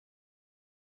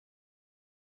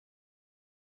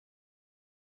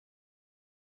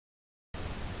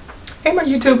Hey my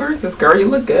YouTubers, this girl, you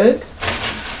look good.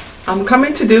 I'm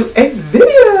coming to do a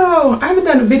video. I haven't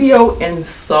done a video in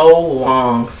so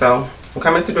long, so I'm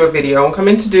coming to do a video. I'm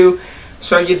coming to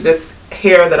show you this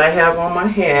hair that I have on my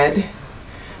head.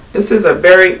 This is a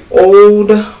very old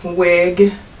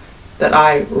wig that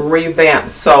I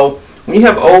revamped. So when you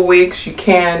have old wigs, you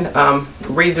can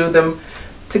redo them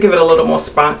to give it a little more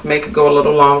spunk, make it go a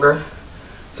little longer.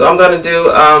 So I'm going to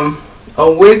do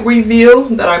a wig review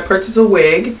that I purchased a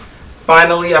wig.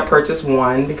 Finally, I purchased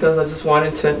one because I just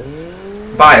wanted to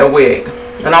buy a wig.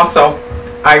 And also,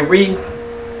 I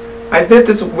did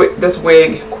this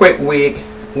wig, quick wig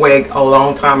a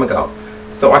long time ago.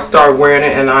 So I started wearing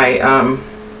it and I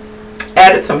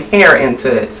added some hair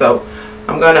into it. So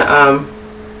I'm going to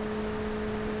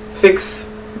fix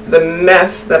the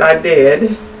mess that I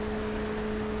did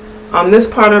on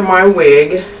this part of my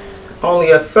wig. Only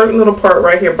a certain little part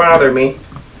right here bothered me.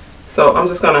 So I'm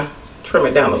just going to trim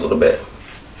it down a little bit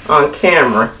on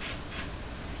camera.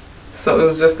 So it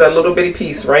was just that little bitty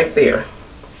piece right there.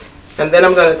 And then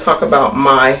I'm going to talk about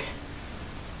my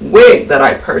wig that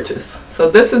I purchased. So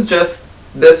this is just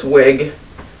this wig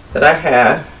that I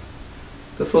have.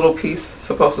 This little piece is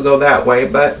supposed to go that way,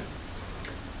 but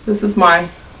this is my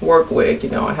work wig. You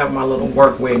know, I have my little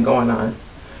work wig going on.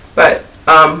 But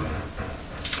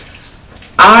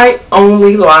I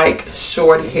only like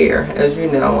short hair, as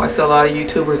you know. I see a lot of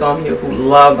YouTubers on here who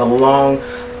love the long,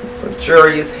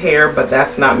 luxurious hair, but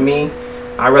that's not me.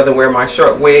 I rather wear my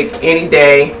short wig any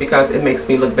day because it makes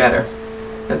me look better.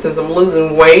 And since I'm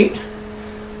losing weight,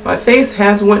 my face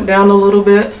has went down a little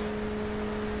bit.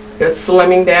 It's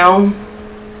slimming down.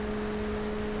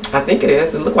 I think it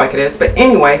is. It looks like it is. But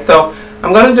anyway, so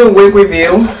I'm going to do a wig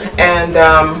review and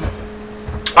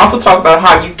also talk about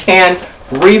how you can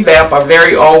revamp a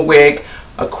very old wig,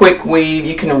 a quick weave.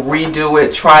 You can redo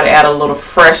it, try to add a little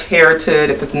fresh hair to it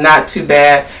if it's not too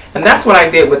bad. And that's what I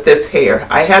did with this hair.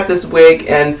 I had this wig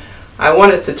and I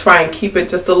wanted to try and keep it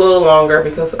just a little longer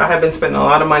because I have been spending a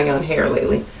lot of money on hair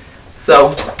lately. So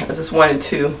I just wanted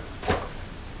to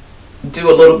do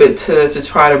a little bit to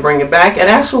try to bring it back. And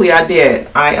actually I did.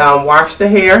 I washed the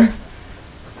hair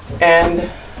and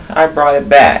I brought it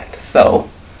back. So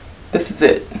this is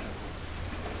it.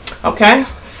 Okay,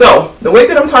 so the wig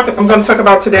that I'm going to talk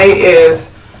about today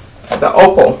is the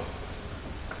Opal.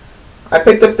 I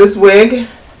picked up this wig.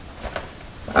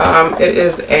 It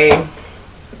is a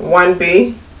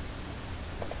 1B.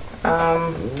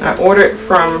 I ordered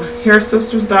from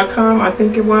hairsisters.com, I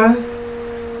think it was.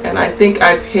 And I think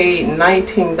I paid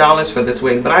 $19 for this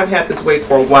wig. But I've had this wig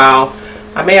for a while.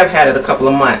 I may have had it a couple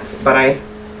of months. But I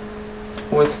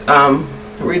was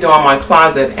redoing my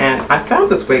closet and I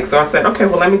found this wig. So I said, okay,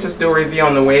 well, let me just do a review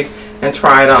on the wig and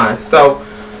try it on. So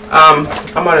I'm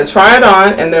going to try it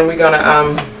on and then we're going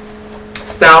to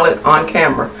style it on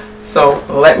camera. So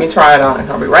let me try it on.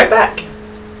 I'll be right back.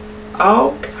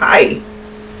 Okay.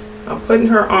 I'm putting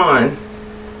her on.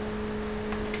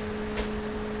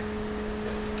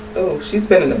 Oh, she's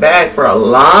been in the bag for a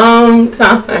long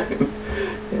time.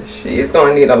 She's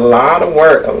going to need a lot of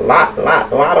work. A lot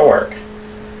of work.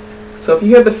 So if you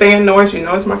hear the fan noise, you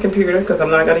know it's my computer because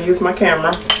I'm not going to use my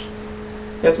camera.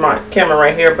 There's my camera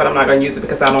right here, but I'm not going to use it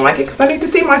because I don't like it because I need to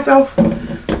see myself.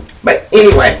 But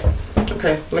anyway,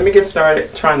 okay, let me get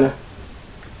started trying to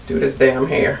do this damn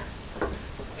hair.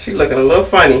 She's looking a little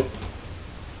funny.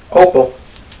 Opal.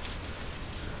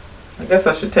 I guess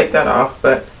I should take that off,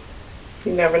 but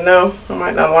you never know. I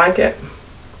might not like it.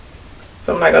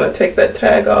 So I'm not going to take that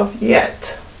tag off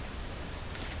yet.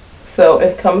 So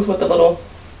it comes with a little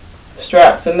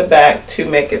straps in the back to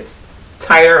make it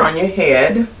tighter on your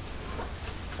head.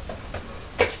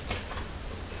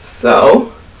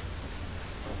 So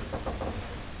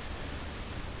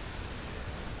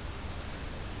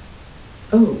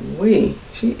oh wee,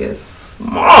 she is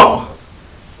small.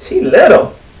 She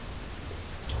little.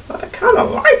 But I kind of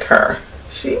like her.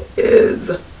 She is.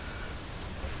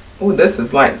 Oh, this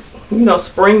is like, you know,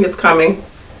 spring is coming.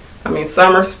 I mean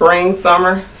summer, spring,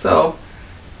 summer. So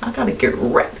I gotta get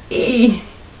ready.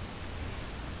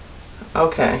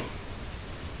 Okay.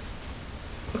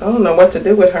 I don't know what to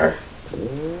do with her.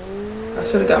 I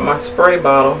should have got my spray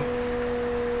bottle.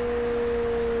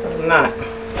 But I'm not.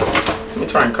 Let me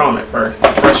try and comb it first.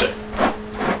 Brush it.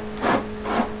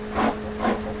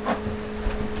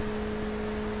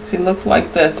 She looks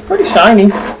like this. Pretty shiny.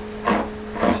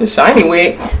 It's a shiny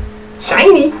wig.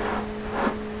 Shiny.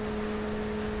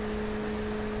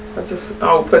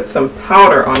 I'll put some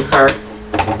powder on her.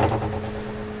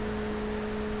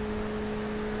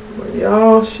 But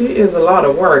y'all, she is a lot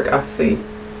of work, I see.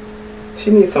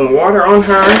 She needs some water on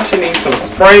her. She needs some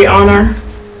spray on her.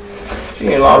 She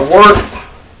need a lot of work.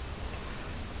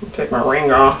 Let me take my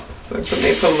ring off. So I put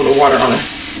a little water on it.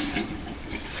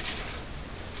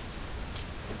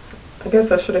 I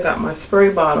guess I should have got my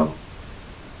spray bottle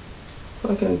so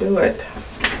I can do it.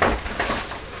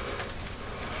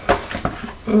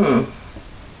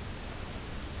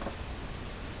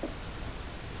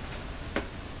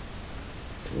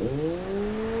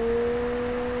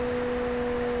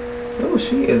 Oh,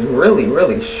 she is really,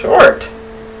 really short.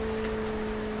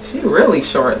 She really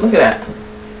short. Look at that.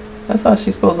 That's how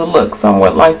she's supposed to look,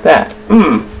 somewhat like that.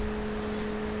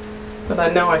 But I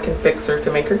know I can fix her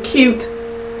to make her cute,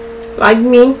 like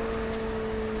me.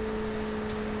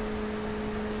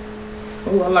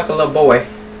 Oh, I'm like a little boy.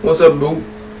 What's up, boo?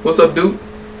 What's up, dude?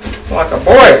 I'm like a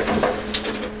boy.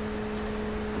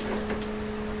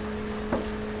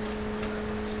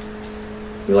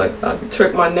 You like, I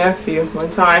tricked my nephew one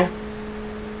time.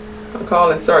 I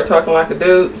called and started talking like a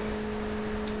dude.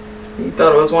 He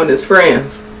thought it was one of his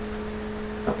friends.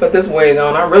 I put this wig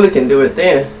on. I really can do it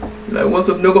then. Like, what's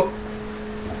up, nigga?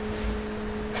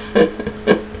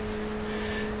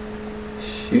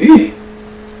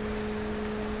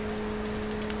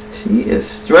 She is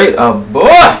straight a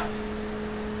boy.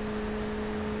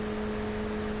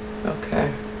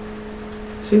 Okay.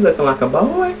 She looking like a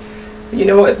boy. You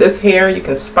know what? This hair, you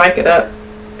can spike it up.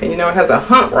 And you know, it has a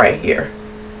hump right here.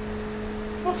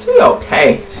 Well, she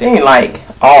okay. She ain't like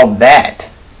all that.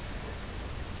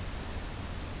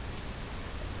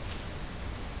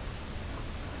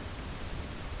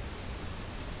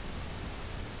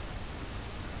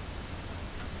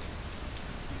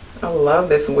 I love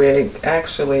this wig.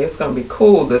 Actually, it's going to be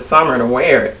cool this summer to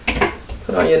wear it.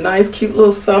 Put on your nice, cute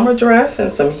little summer dress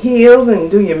and some heels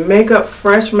and do your makeup,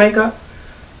 fresh makeup.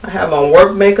 I have on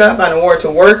work makeup. I don't wear it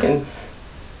to work and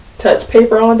touch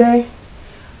paper all day.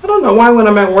 I don't know why when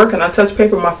I'm at work and I touch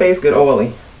paper, my face get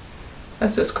oily.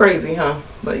 That's just crazy, huh?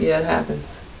 But yeah, it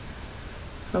happens.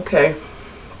 Okay.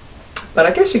 But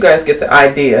I guess you guys get the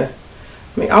idea.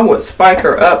 I mean, I would spike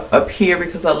her up here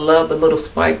because I love the little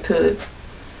spike to it.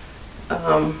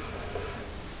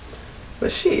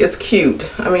 But she is cute.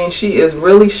 I mean, she is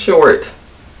really short.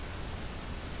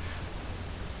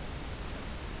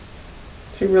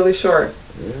 She's really short.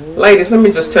 Ladies, let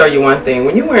me just tell you one thing.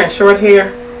 When you're wearing short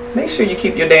hair, make sure you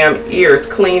keep your damn ears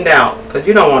cleaned out, because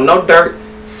you don't want no dirt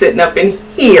sitting up in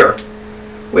here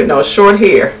with no short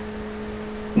hair.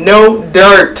 No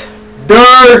dirt.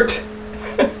 Dirt!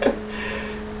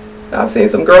 I've seen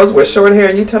some girls with short hair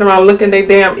and you turn around look in their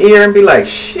damn ear and be like,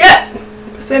 shit!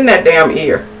 What's in that damn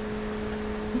ear?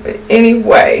 But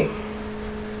anyway,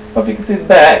 hope you can see the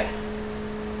back.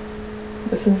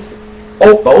 This is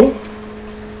Opal.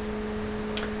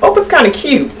 Opal's kind of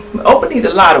cute. But Opal needs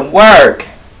a lot of work.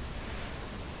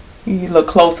 You look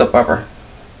close up of her.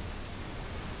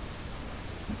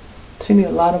 She needs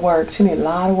a lot of work. She needs a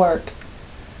lot of work.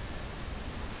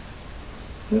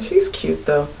 Well, she's cute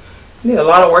though. You need a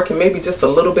lot of work and maybe just a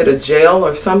little bit of gel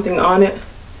or something on it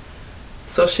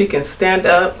so she can stand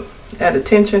up at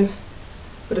attention.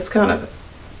 But it's kind of,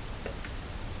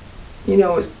 you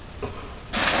know, it's,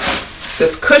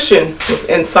 this cushion was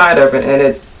inside of it and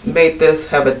it made this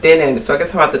have a dent in it. So I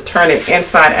guess I'm going to have to turn it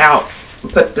inside out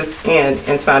and put this end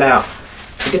inside out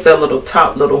to get that little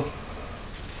top little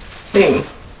thing.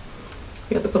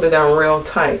 You have to put it down real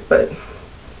tight, but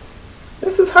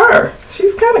this is her.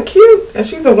 She's kind of cute and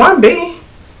she's a 1B.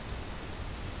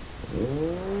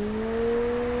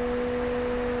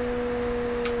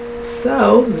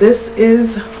 So this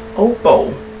is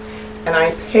Opal and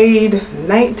I paid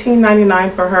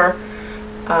 $19.99 for her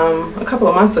a couple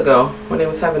of months ago when it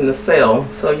was having the sale.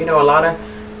 So you know, a lot of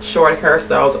short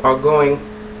hairstyles are going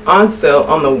on sale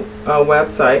on the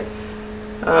website.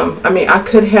 I mean, I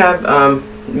could have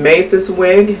made this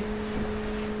wig,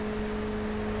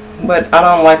 but I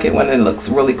don't like it when it looks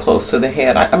really close to the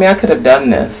head. I mean, I could have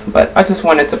done this, but I just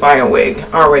wanted to buy a wig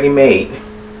already made.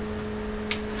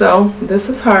 So this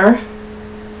is her.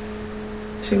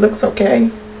 She looks okay.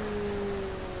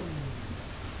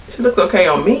 She looks okay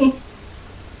on me.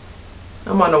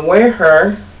 I'm gonna wear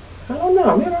her. I don't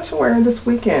know, maybe I should wear her this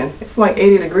weekend. It's like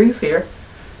 80 degrees here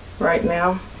right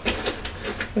now.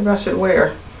 Maybe I should wear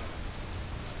her.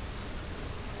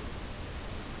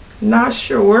 Not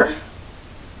sure.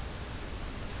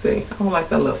 See, I don't like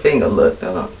that little finger look.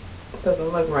 That doesn't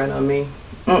look right on me.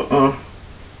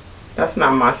 That's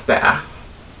not my style.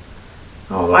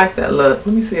 I don't like that look.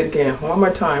 Let me see it again. One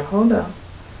more time. Hold up.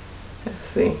 Let's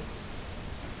see.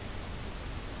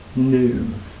 No.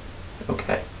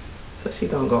 Okay. So she's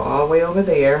going to go all the way over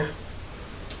there.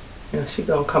 And she's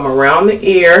going to come around the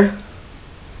ear.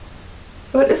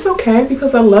 But it's okay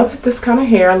because I love this kind of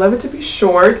hair. I love it to be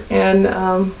short, and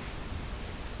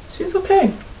she's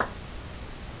okay.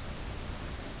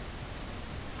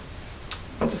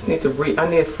 I just need to I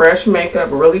need fresh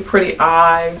makeup, really pretty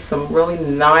eyes, some really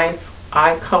nice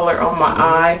eye color on my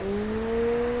eye,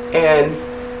 and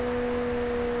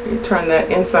you turn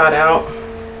that inside out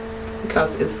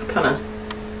because it's kind of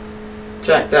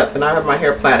jacked up, and I have my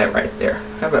hair plaited right there.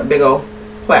 I have a big old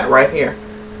plait right here,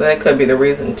 so that could be the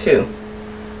reason too.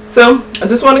 So I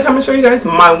just want to come and show you guys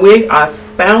my wig I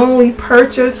finally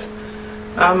purchased.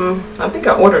 I think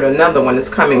I ordered another one. It's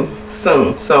coming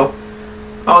soon, so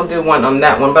I'll do one on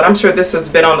that one. But I'm sure this has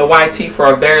been on the YT for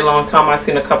a very long time. I've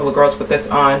seen a couple of girls put this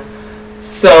on.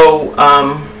 So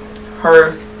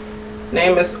her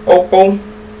name is Opal,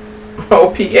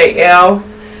 O-P-A-L.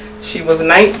 She was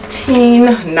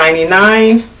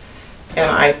 $19.99,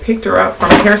 and I picked her up from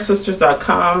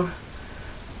hairsisters.com,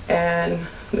 and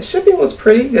the shipping was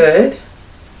pretty good.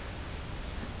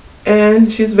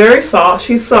 And she's very soft.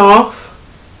 She's soft.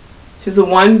 She's a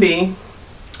 1B,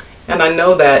 and I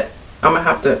know that I'm gonna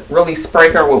have to really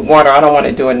spray her with water. I don't want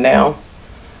to do it now.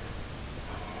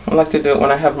 I like to do it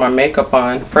when I have my makeup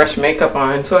on, fresh makeup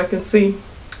on, so I can see.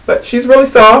 But she's really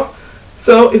soft.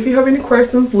 So if you have any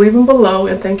questions, leave them below.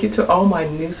 And thank you to all my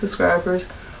new subscribers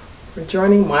for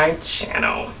joining my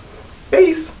channel.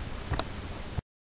 Peace.